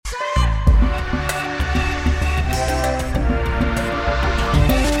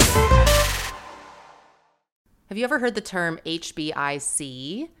Have you ever heard the term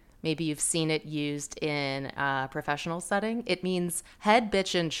HBIC? Maybe you've seen it used in a professional setting. It means head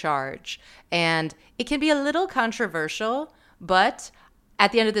bitch in charge. And it can be a little controversial, but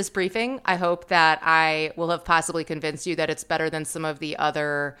at the end of this briefing, I hope that I will have possibly convinced you that it's better than some of the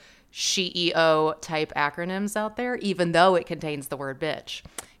other SheEO type acronyms out there, even though it contains the word bitch.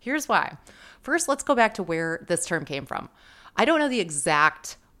 Here's why. First, let's go back to where this term came from. I don't know the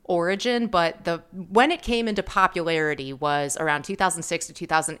exact origin, but when it came into popularity was around 2006 to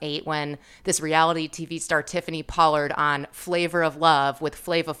 2008 when this reality TV star Tiffany Pollard on Flavor of Love with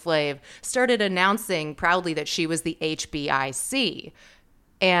Flava Flav started announcing proudly that she was the HBIC.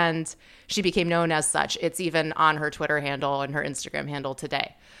 And she became known as such. It's even on her Twitter handle and her Instagram handle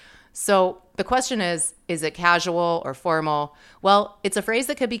today. So the question is it casual or formal? Well, it's a phrase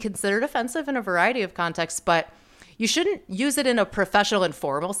that could be considered offensive in a variety of contexts, but you shouldn't use it in a professional and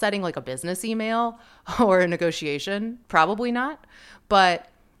formal setting like a business email or a negotiation. Probably not. But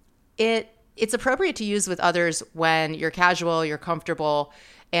it's appropriate to use with others when you're casual, you're comfortable,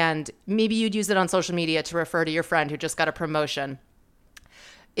 and maybe you'd use it on social media to refer to your friend who just got a promotion.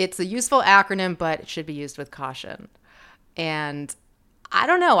 It's a useful acronym, but it should be used with caution. And I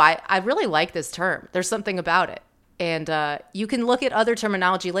don't know. I really like this term. There's something about it. And you can look at other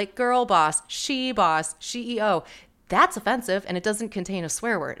terminology like girl boss, SheEO. That's offensive, and it doesn't contain a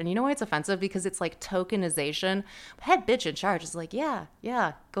swear word. And you know why it's offensive? Because it's like tokenization. Head bitch in charge is like, yeah,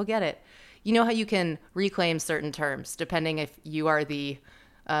 go get it. You know how you can reclaim certain terms depending if you are the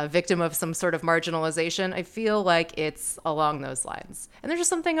victim of some sort of marginalization? I feel like it's along those lines. And there's just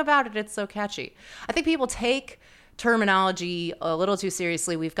something about it. It's so catchy. I think people take terminology a little too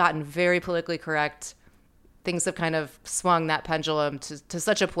seriously. We've gotten very politically correct. Things have kind of swung that pendulum to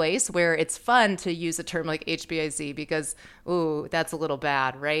such a place where it's fun to use a term like HBIC because, ooh, that's a little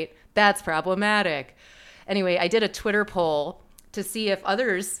bad, right? That's problematic. Anyway, I did a Twitter poll to see if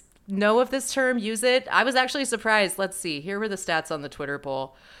others know of this term, use it. I was actually surprised. Let's see. Here were the stats on the Twitter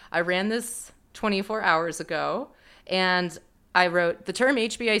poll. I ran this 24 hours ago, and I wrote the term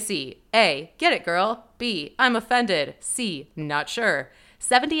HBIC. A, get it, girl. B, I'm offended. C, not sure.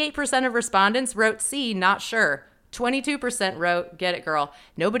 78% of respondents wrote C, not sure. 22% wrote, get it, girl.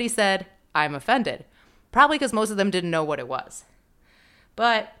 Nobody said, I'm offended. Probably because most of them didn't know what it was.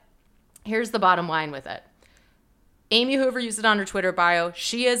 But here's the bottom line with it. Amy Hoover used it on her Twitter bio.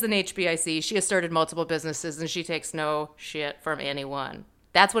 She is an HBIC. She has started multiple businesses, and she takes no shit from anyone.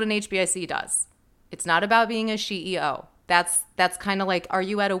 That's what an HBIC does. It's not about being a SheEO. That's kind of like, are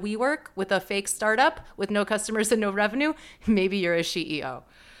you at a WeWork with a fake startup with no customers and no revenue? Maybe you're a SheEO.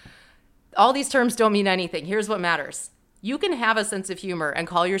 All these terms don't mean anything. Here's what matters. You can have a sense of humor and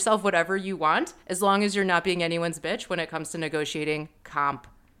call yourself whatever you want as long as you're not being anyone's bitch when it comes to negotiating comp.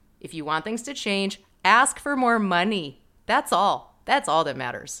 If you want things to change, ask for more money. That's all. That's all that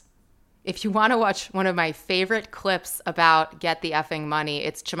matters. If you want to watch one of my favorite clips about get the effing money,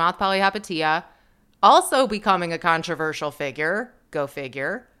 it's Chamath Palihapitiya, also becoming a controversial figure. Go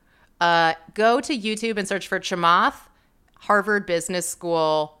figure. Go to YouTube and search for Chamath, Harvard Business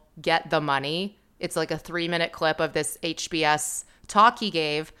School, Get the Money. It's like a 3-minute clip of this HBS talk he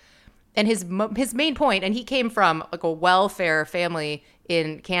gave. And his main point, and he came from like a welfare family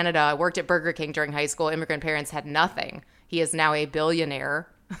in Canada, worked at Burger King during high school. Immigrant parents had nothing. He is now a billionaire.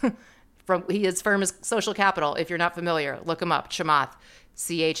 His firm is Social Capital. If you're not familiar, look him up. Chamath, Chamath.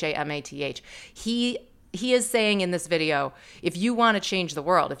 He is saying in this video, if you want to change the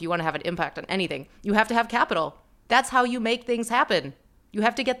world, if you want to have an impact on anything, you have to have capital. That's how you make things happen. You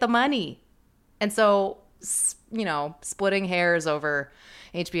have to get the money. And so, you know, splitting hairs over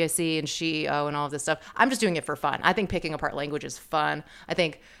HBIC and SheEO and all of this stuff, I'm just doing it for fun. I think picking apart language is fun. I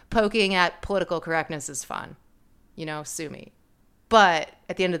think poking at political correctness is fun. You know, sue me. But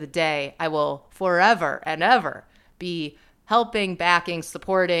at the end of the day, I will forever and ever be helping, backing,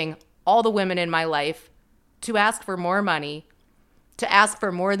 supporting all the women in my life to ask for more money, to ask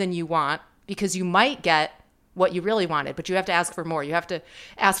for more than you want, because you might get what you really wanted, but you have to ask for more. You have to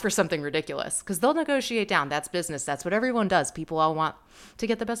ask for something ridiculous because they'll negotiate down. That's business. That's what everyone does. People all want to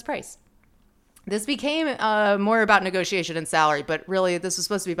get the best price. This became more about negotiation and salary, but really this was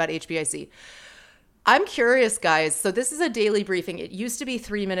supposed to be about HBIC. I'm curious, guys. So this is a daily briefing. It used to be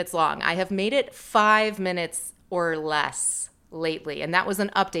 3 minutes long. I have made it 5 minutes or less lately. And that was an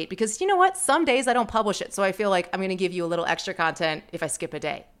update because you know what? Some days I don't publish it. So I feel like I'm going to give you a little extra content if I skip a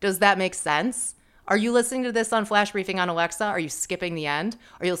day. Does that make sense? Are you listening to this on Flash Briefing on Alexa? Are you skipping the end?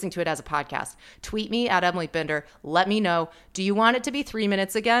 Are you listening to it as a podcast? Tweet me at Emily Binder. Let me know. Do you want it to be 3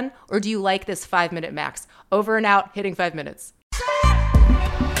 minutes again? Or do you like this 5 minute max? Over and out, hitting 5 minutes.